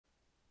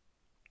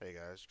Hey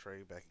guys,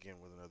 Trey back again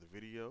with another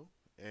video.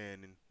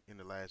 And in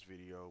the last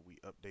video, we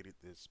updated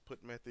this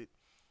put method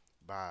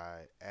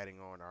by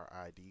adding on our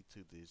ID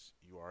to this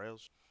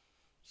URL.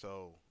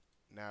 So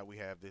now we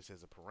have this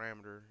as a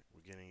parameter.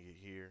 We're getting it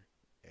here,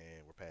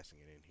 and we're passing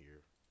it in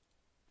here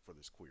for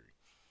this query.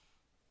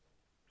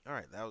 All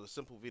right, that was a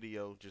simple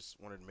video.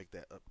 Just wanted to make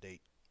that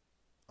update.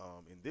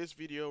 In this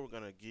video, we're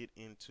gonna get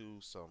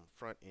into some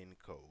front end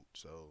code.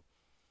 So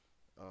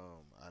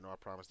I know I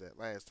promised that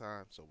last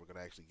time, so we're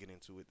gonna actually get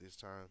into it this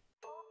time.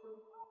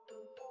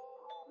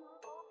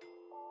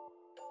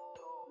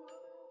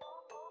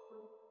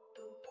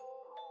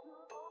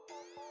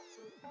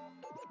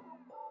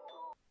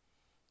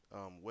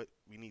 What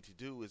we need to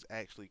do is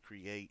actually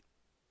create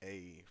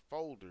a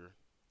folder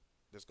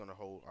that's going to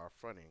hold our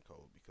front end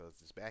code, because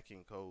this back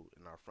end code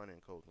and our front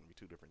end code are going to be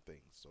two different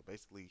things. So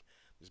basically,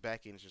 this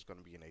back end is just going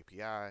to be an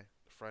API.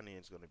 The front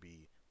end is going to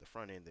be the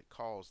front end that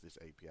calls this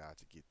API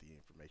to get the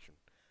information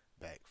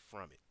back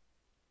from it.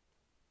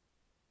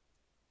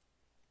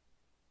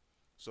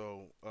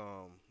 So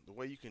the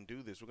way you can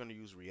do this, we're going to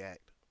use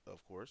React,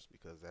 of course,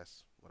 because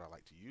that's what I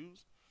like to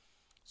use.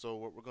 So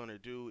what we're going to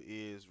do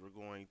is we're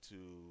going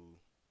to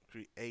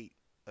create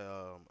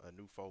a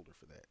new folder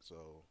for that.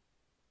 So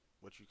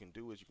what you can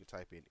do is you can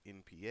type in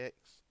npx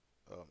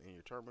in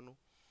your terminal,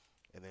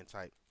 and then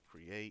type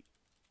create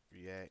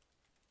react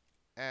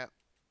app,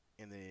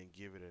 and then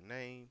give it a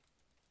name,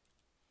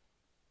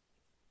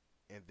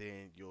 and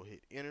then you'll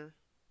hit enter,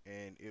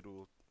 and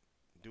it'll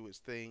do its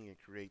thing and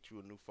create you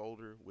a new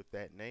folder with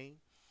that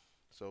name.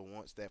 So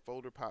once that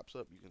folder pops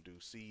up, you can do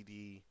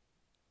cd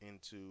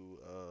into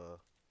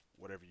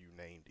whatever you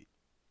named it.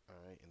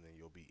 Alright, and then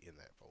you'll be in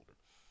that folder.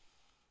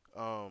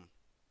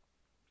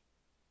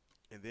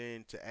 And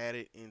then to add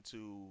it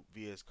into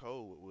VS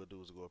Code, what we'll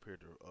do is go up here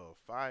to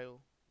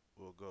File.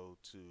 We'll go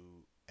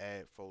to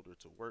Add Folder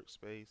to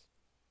Workspace.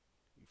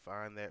 You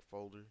find that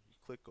folder, you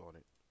click on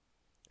it,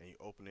 and you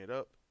open it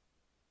up,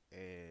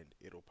 and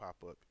it'll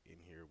pop up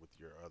in here with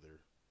your other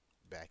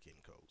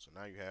backend code. So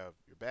now you have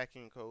your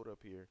backend code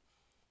up here,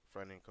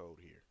 front end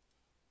code here.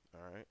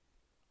 All right.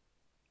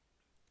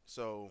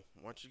 So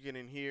once you get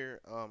in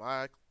here,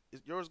 yours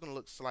is going to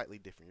look slightly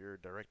different. Your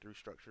directory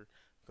structure,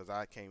 because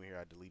I came here,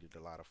 I deleted a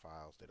lot of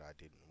files that I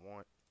didn't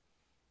want.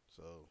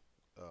 So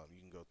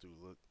you can go through,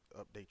 look,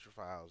 update your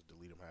files,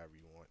 delete them however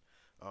you want.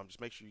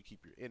 Just make sure you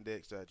keep your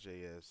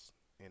index.js,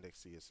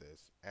 index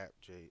CSS,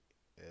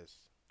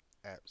 app.js,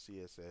 app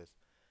CSS,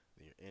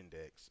 then your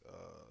index.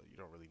 You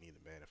don't really need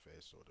the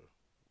manifest or the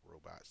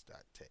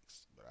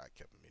robots.txt, but I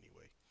kept them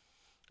anyway.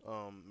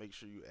 Make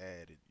sure you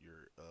added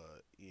your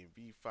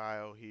env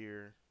file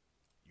here.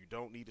 You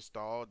don't need to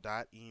install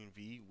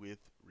 .env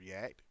with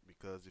React,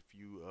 because if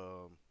you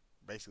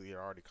basically it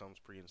already comes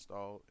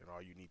pre-installed, and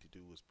all you need to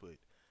do is put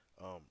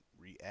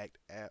React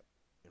app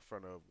in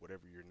front of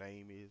whatever your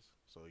name is.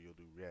 So you'll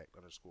do React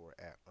underscore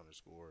app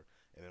underscore,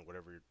 and then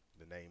whatever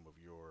the name of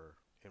your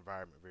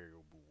environment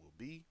variable will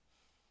be,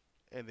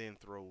 and then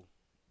throw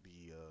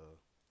the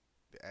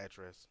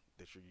address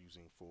that you're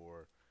using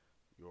for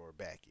your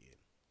backend.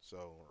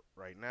 So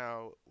right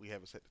now we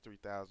have it set to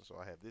 3000, so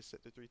I have this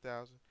set to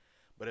 3000.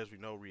 But as we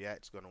know,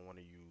 React's going to want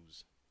to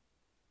use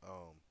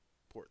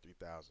port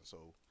 3000.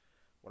 So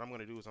what I'm going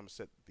to do is I'm going to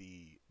set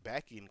the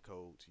backend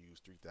code to use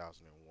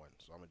 3001.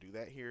 So I'm going to do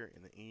that here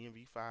in the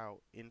env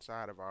file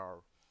inside of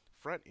our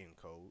front end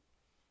code.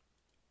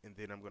 And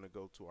then I'm going to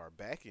go to our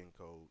backend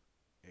code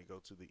and go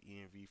to the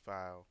env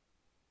file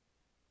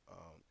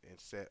and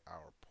set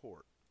our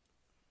port.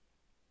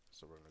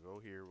 So we're going to go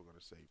here, we're going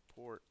to say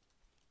port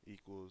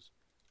equals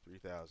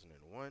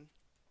 3001.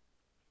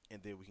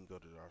 And then we can go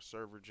to our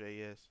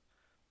server.js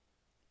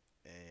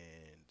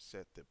and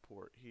set the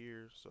port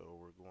here. So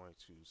we're going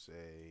to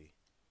say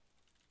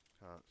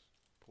const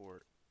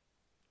port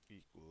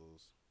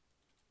equals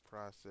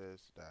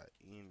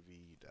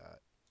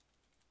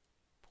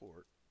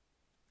process.env.port,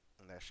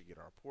 and that should get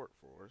our port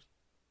for us.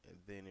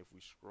 And then if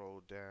we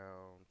scroll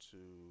down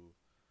to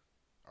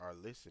our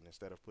listen,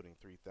 instead of putting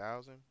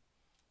 3000,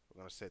 we're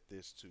going to set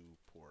this to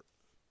port.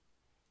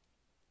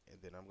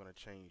 And then I'm going to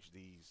change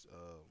these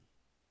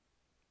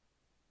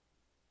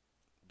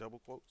double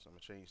quotes. I'm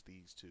going to change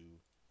these to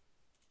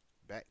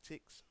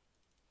backticks,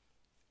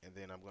 and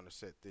then I'm going to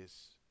set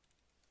this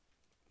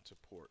to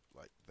port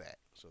like that,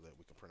 so that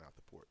we can print out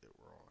the port that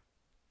we're on.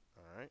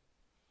 Alright,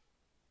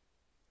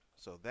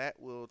 so that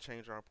will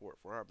change our port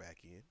for our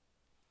back end.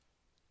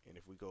 And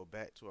if we go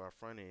back to our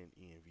front end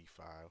env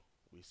file,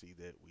 we see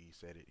that we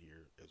set it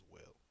here as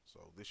well.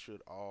 So this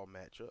should all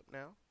match up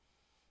now.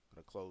 I'm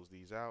going to close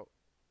these out,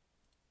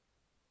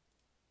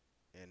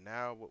 and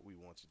now what we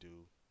want to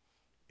do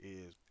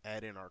is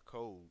add in our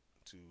code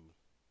to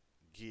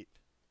get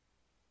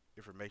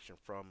information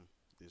from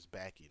this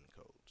backend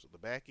code. So the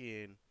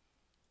backend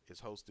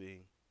is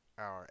hosting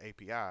our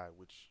API,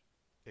 which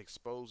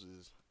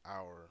exposes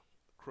our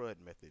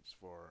CRUD methods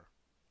for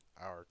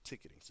our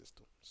ticketing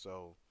system.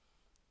 So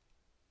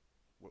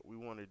what we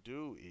want to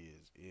do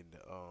is in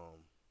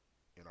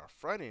our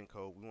front end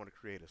code, we want to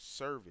create a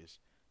service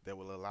that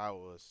will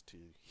allow us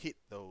to hit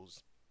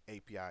those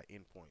API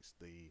endpoints,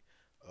 the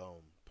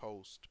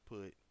post,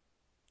 put,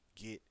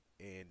 get,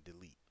 and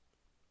delete.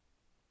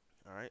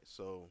 All right,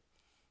 so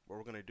what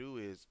we're going to do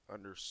is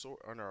under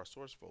our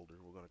source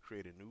folder, we're going to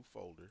create a new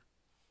folder.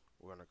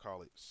 We're going to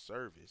call it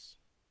service.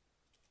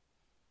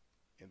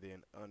 And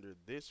then under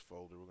this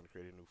folder, we're going to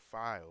create a new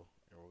file,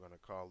 and we're going to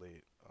call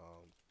it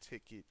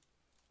ticket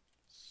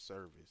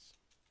service.js.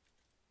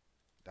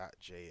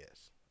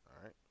 All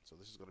right, so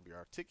this is going to be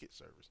our ticket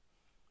service.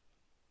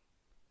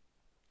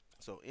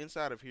 So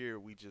inside of here,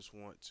 we just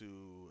want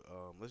to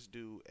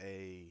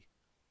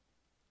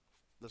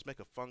let's make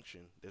a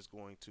function that's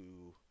going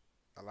to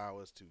allow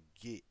us to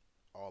get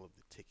all of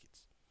the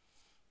tickets.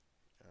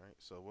 All right,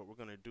 so what we're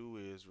going to do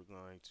is we're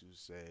going to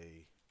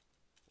say,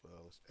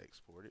 well, let's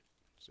export it.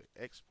 Say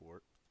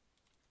export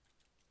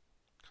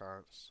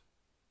const,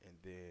 and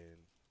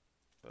then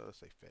let's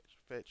say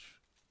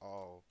fetch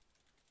all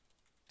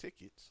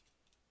tickets,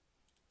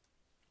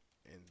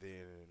 and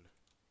then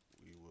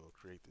we will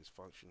create this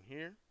function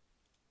here.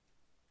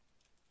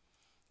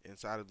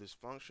 Inside of this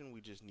function,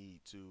 we just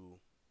need to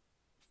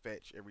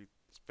fetch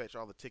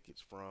all the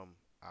tickets from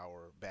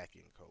our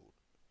backend code.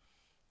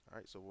 All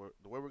right, so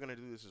the way we're going to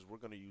do this is we're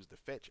going to use the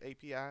fetch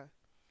API,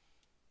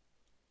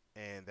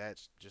 and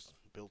that's just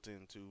built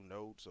into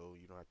Node, so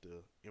you don't have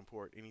to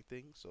import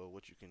anything. So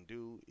what you can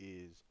do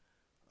is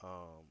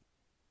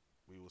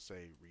we will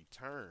say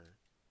return,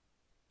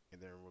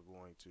 and then we're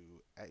going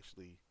to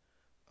actually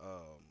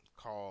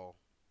call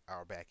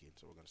our backend.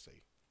 So we're going to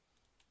say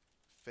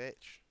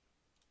fetch,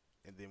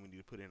 and then we need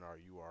to put in our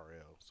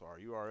URL. So our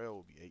URL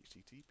will be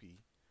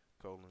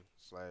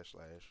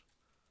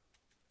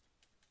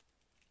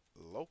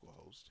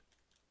http://localhost,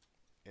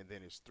 and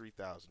then it's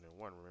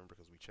 3001, remember,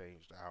 because we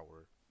changed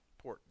our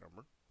port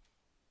number,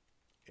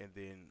 and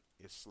then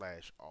it's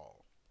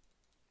 /all.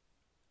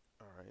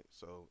 Alright,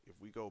 so if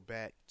we go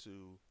back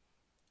to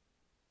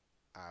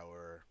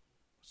our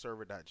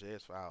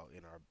server.js file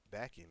in our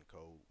backend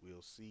code,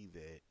 we'll see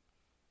that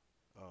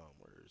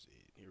where is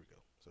it? Here we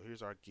go. So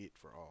here's our get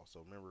for all. So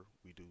remember,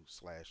 we do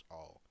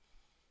 /all.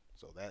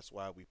 So that's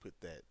why we put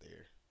that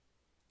there.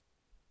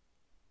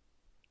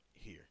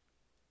 Here.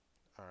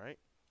 Alright.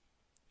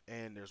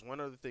 And there's one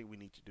other thing we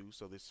need to do.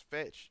 So this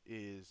fetch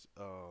is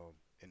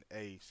an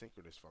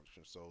asynchronous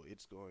function. So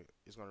it's going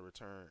to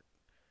return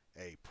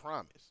a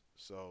promise.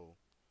 So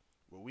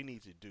what we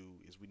need to do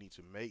is we need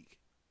to make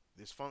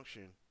this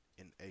function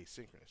an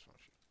asynchronous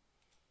function,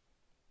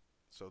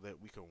 so that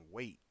we can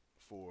wait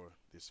for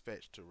this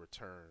fetch to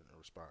return a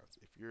response.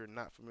 If you're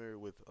not familiar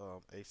with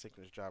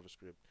asynchronous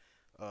JavaScript,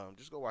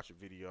 just go watch a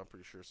video. I'm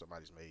pretty sure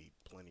somebody's made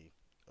plenty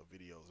of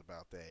videos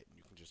about that, and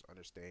you can just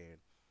understand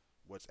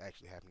what's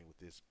actually happening with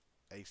this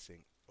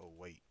async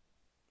await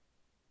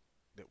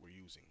that we're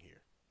using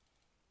here.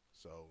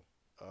 So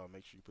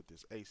make sure you put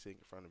this async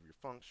in front of your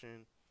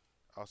function.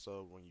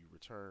 Also, when you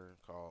return,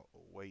 call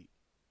await,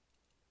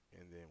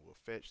 and then we'll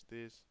fetch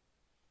this.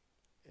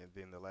 And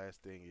then the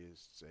last thing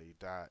is say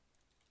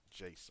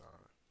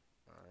 .json.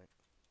 All right.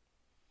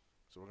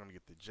 So we're going to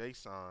get the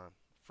JSON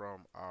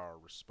from our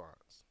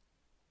response,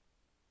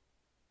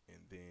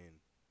 and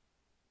then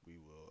we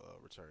will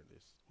return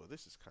this. Well,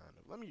 this is kind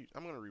of, I'm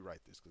going to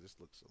rewrite this because this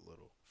looks a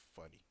little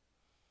funny.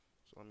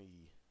 So let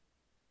me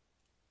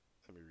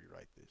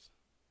rewrite this.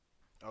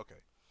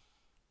 Okay.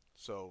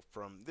 So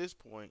from this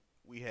point,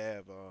 we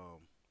have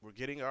we're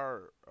getting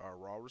our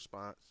raw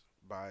response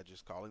by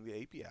just calling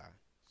the API.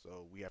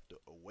 So we have to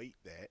await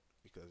that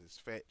because its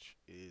fetch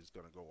is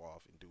going to go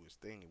off and do its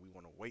thing, and we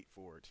want to wait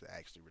for it to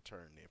actually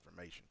return the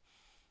information.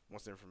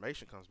 Once the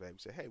information comes back, we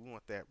say, hey, we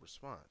want that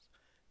response.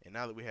 And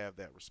now that we have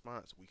that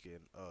response, we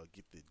can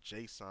get the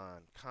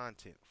JSON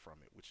content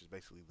from it, which is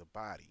basically the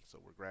body. So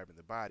we're grabbing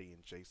the body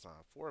in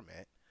JSON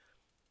format,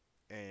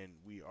 and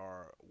we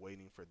are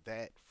waiting for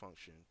that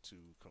function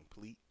to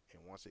complete.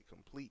 And once it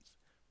completes,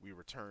 we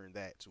return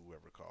that to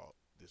whoever called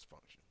this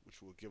function,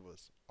 which will give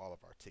us all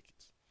of our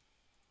tickets.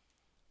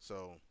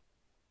 So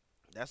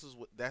that's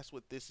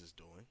what this is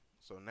doing.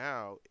 So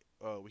now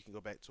we can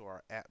go back to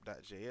our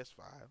app.js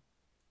file,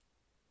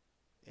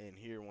 and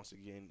here once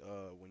again,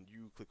 when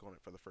you click on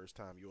it for the first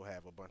time, you'll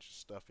have a bunch of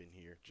stuff in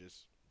here.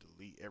 Just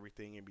delete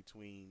everything in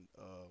between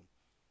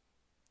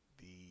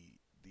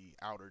the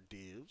outer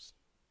divs,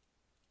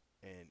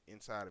 and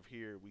inside of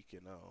here we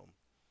can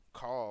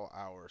call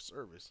our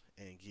service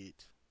and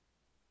get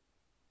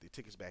the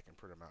tickets back and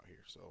print them out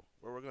here. So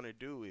what we're going to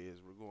do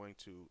is we're going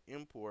to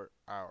import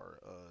our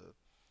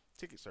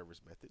ticket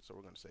service method. So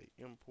we're going to say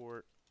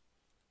import,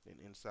 and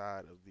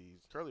inside of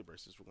these curly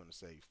braces we're going to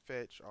say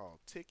fetch all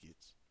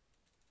tickets,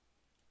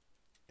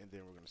 and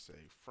then we're going to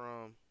say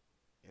from,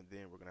 and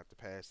then we're going to have to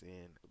pass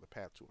in the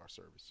path to our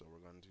service. So we're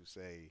going to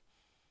say,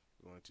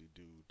 we're going to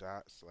do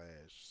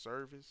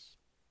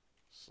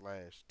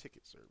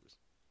 ./service/ticket service.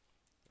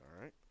 All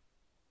right,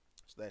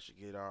 so that should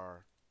get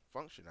our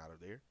function out of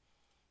there.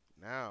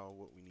 Now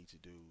what we need to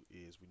do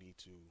is we need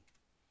to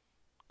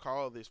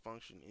call this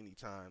function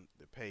anytime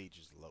the page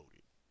is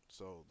loaded.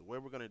 So the way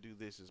we're going to do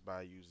this is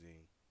by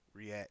using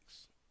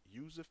React's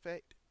use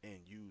effect and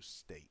use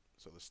state.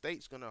 So the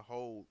state's going to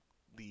hold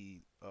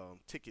the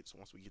tickets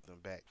once we get them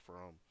back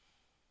from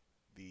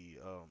the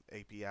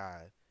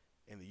API,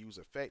 and the use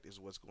effect is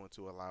what's going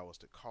to allow us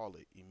to call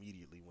it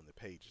immediately when the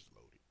page is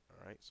loaded.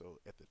 All right, so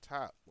at the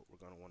top, what we're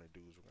going to want to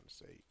do is we're going to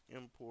say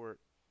import,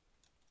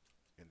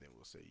 and then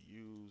we'll say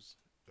use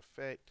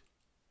effect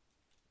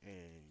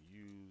and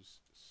use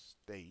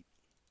state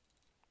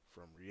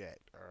from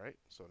React. All right,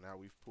 so now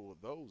we've pulled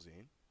those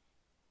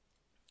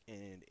in,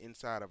 and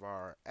inside of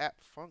our app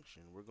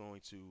function, we're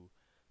going to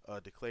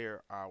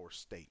declare our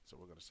state. So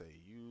we're going to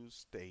say use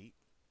state.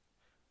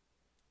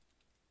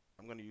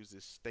 I'm going to use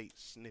this state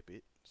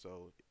snippet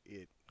so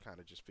it kind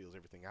of just fills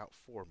everything out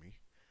for me.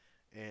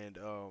 And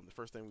the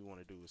first thing we want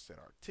to do is set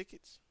our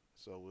tickets.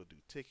 So we'll do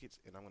tickets,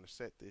 and I'm going to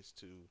set this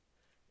to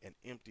an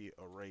empty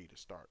array to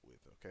start with,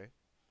 okay?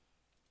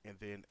 And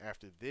then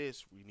after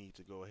this, we need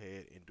to go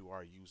ahead and do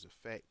our use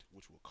effect,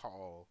 which will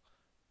call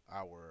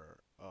our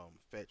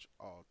fetch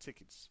all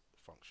tickets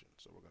function.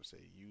 So we're going to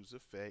say use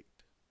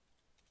effect,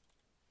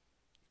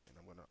 and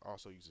I'm going to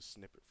also use a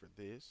snippet for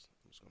this.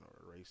 I'm just going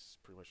to erase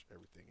pretty much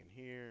everything in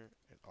here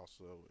and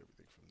also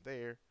everything from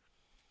there.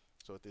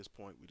 So at this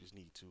point, we just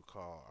need to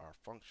call our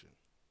function.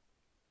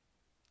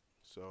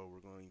 So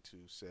we're going to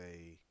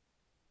say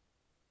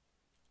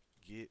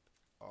get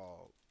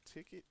all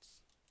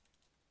tickets,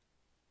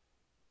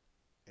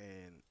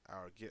 and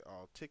our get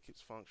all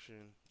tickets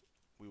function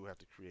we will have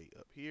to create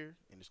up here,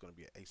 and it's going to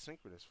be an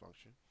asynchronous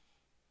function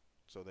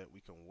so that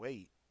we can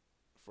wait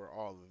for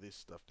all of this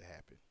stuff to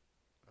happen.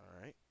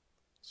 All right,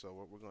 so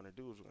what we're going to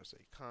do is we're going to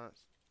say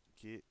const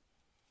get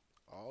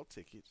all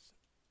tickets,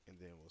 and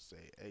then we'll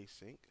say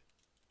async,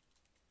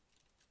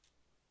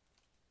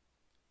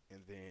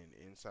 and then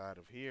inside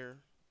of here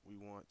we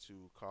want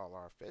to call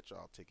our fetch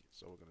all tickets.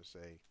 So we're going to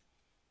say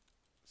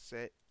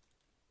set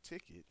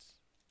tickets,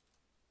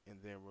 and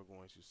then we're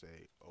going to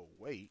say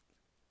await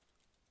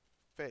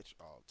fetch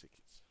all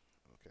tickets.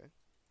 Okay,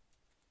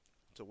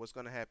 so what's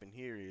going to happen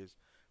here is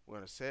we're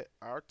going to set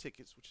our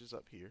tickets, which is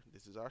up here.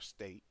 This is our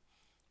state.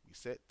 We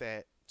set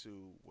that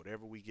to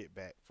whatever we get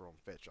back from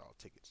fetch all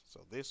tickets.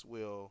 So this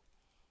will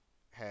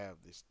have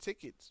this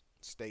tickets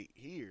state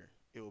here.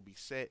 It will be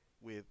set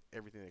with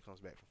everything that comes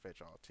back from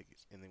fetch all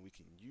tickets, and then we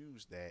can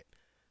use that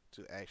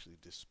to actually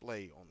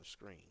display on the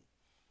screen.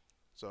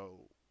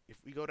 So if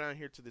we go down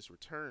here to this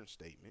return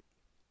statement,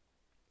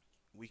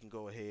 we can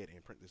go ahead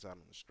and print this out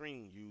on the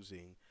screen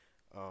using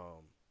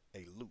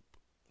a loop.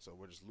 So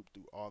we'll just loop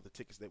through all the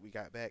tickets that we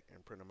got back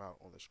and print them out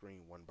on the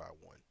screen one by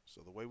one.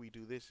 So the way we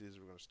do this is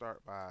we're going to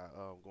start by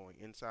going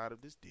inside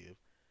of this div,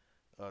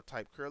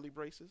 type curly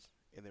braces,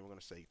 and then we're going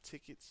to say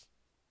tickets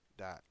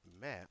dot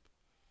map,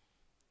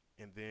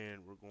 and then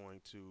we're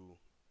going to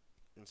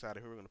inside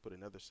of here we're going to put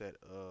another set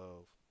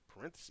of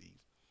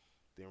parentheses.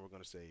 Then we're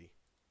going to say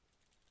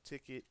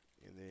ticket,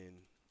 and then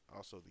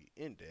also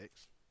the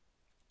index,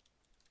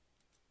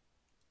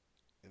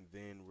 and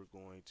then we're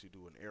going to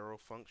do an arrow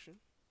function.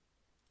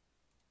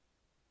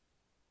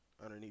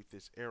 Underneath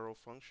this arrow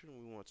function,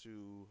 we want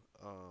to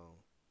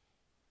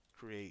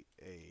create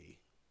a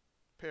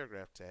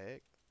paragraph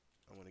tag.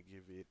 I'm going to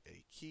give it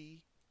a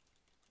key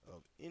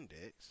of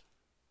index,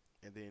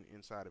 and then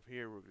inside of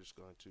here we're just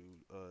going to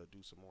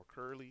do some more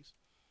curlies,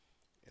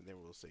 and then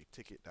we'll say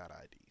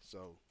ticket.id.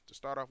 So to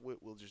start off with,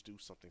 we'll just do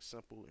something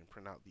simple and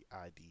print out the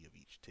ID of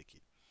each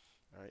ticket.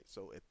 All right,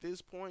 so at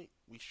this point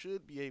we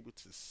should be able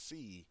to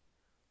see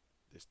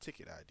this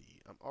ticket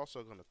ID. I'm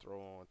also going to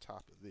throw on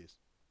top of this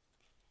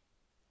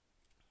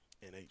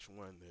an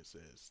H1 that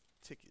says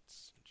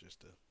tickets just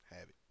to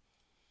have it.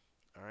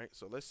 All right,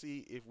 so let's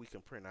see if we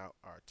can print out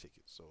our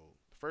tickets. So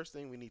the first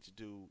thing we need to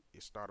do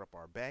is start up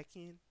our back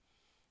end,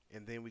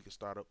 and then we can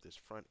start up this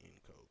front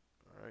end code.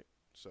 All right,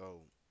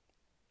 so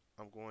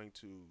I'm going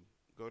to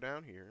go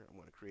down here. I'm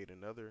going to create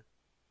another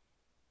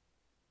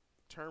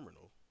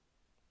terminal,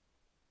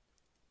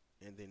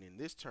 and then in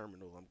this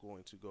terminal I'm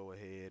going to go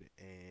ahead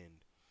and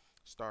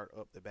start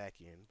up the back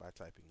end by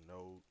typing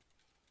node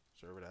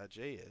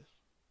server.js.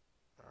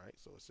 Alright,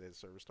 so it says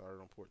server started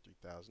on port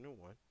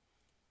 3001. I'm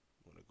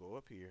going to go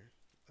up here.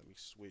 Let me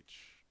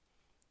switch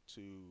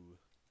to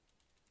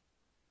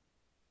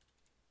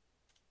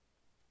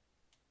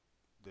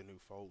the new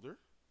folder.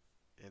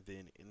 And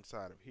then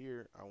inside of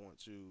here, I want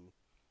to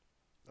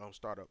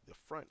start up the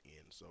front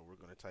end. So we're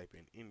going to type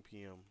in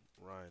npm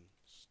run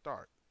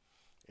start.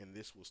 And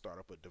this will start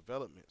up a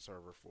development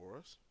server for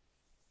us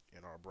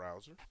in our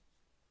browser.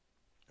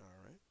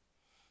 Alright.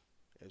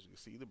 As you can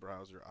see, the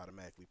browser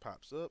automatically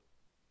pops up.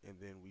 And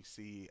then we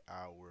see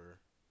our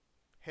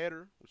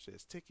header, which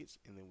says tickets,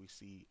 and then we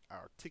see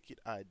our ticket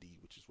ID,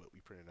 which is what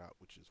we printed out,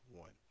 which is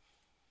 1.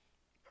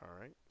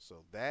 Alright,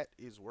 so that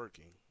is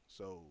working.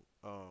 So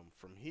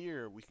from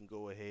here we can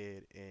go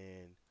ahead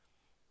and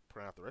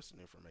print out the rest of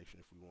the information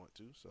if we want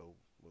to. So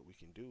what we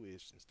can do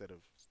is, instead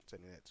of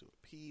setting that to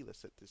a P, let's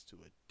set this to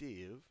a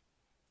div,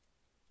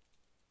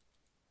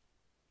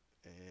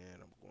 and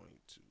I'm going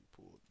to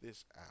pull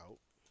this out,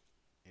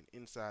 and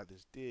inside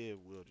this div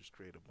we'll just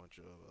create a bunch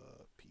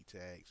of P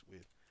tags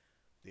with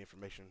the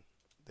information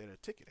than a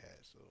ticket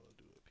has. So I'll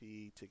do a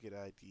P ticket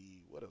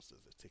ID. What else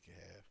does a ticket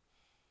have?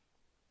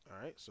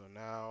 All right, so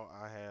now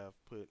I have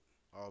put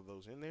all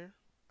those in there.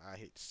 I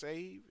hit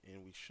save,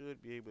 and we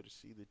should be able to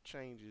see the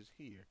changes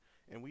here,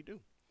 and we do.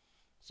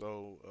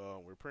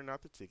 So we're printing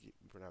out the ticket.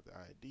 We print out the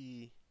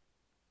ID,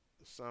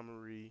 the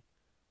summary,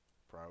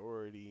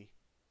 priority,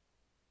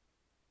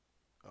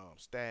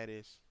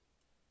 status,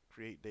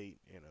 create date,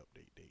 and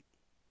update date.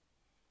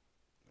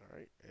 All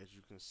right, as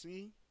you can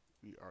see,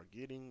 we are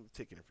getting the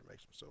ticket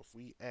information. So if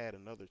we add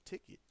another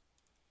ticket,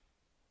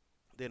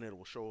 then it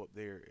will show up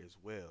there as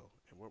well.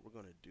 And what we're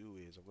going to do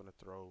is I'm going to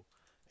throw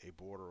a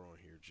border on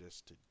here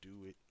just to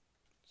do it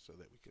so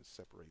that we can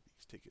separate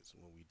these tickets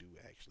when we do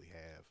actually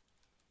have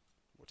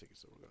more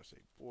tickets. So we're going to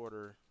say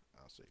border.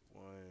 I'll say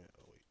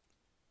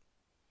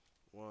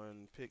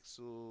one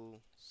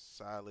pixel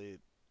solid.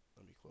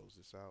 Let me close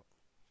this out.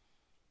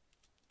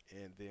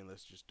 And then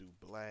let's just do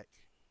black.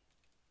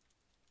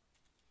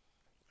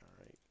 All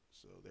right,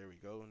 so there we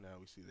go. Now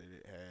we see that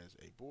it has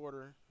a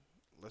border.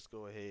 Let's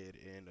go ahead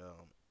and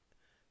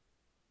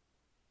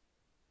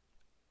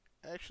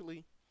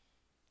actually,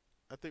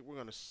 I think we're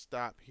gonna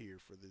stop here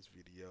for this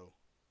video.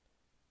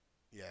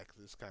 Yeah,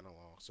 because it's kind of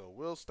long. So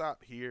we'll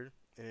stop here,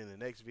 and in the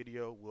next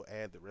video, we'll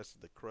add the rest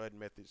of the CRUD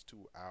methods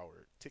to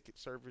our ticket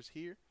service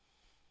here,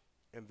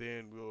 and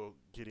then we'll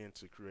get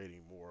into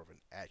creating more of an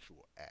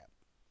actual app.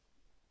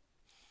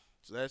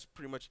 So that's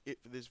pretty much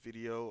it for this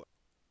video.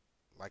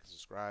 Like and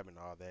subscribe and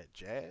all that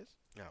jazz.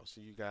 And I'll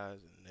see you guys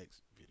in the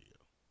next video.